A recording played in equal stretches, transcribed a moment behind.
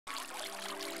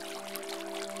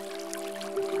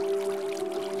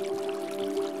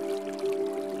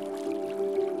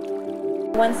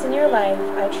Once in your life,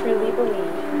 I truly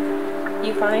believe,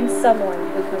 you find someone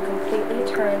who can completely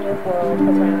turn your world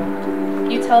around.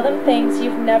 You tell them things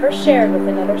you've never shared with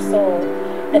another soul,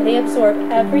 and they absorb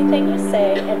everything you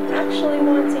say and actually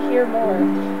want to hear more.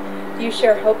 You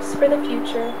share hopes for the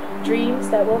future, dreams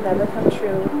that will never come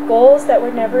true, goals that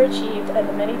were never achieved, and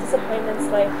the many disappointments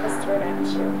life has thrown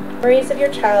at you. Memories of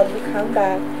your childhood come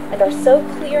back and are so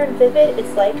clear and vivid,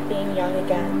 it's like being young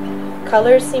again.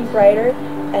 Colors seem brighter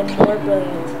and more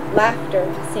brilliant. Laughter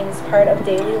seems part of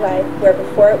daily life where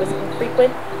before it was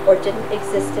infrequent or didn't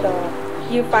exist at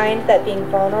all. You find that being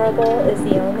vulnerable is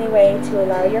the only way to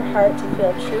allow your heart to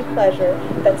feel true pleasure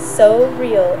that's so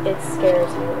real it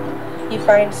scares you. You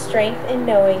find strength in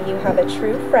knowing you have a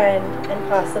true friend and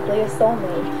possibly a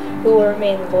soulmate who will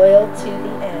remain loyal to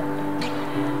the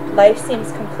end. Life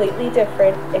seems completely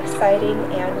different, exciting,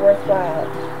 and worthwhile.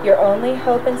 Your only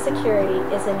hope and security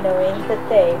is in knowing that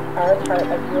they are a part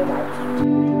of your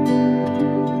life.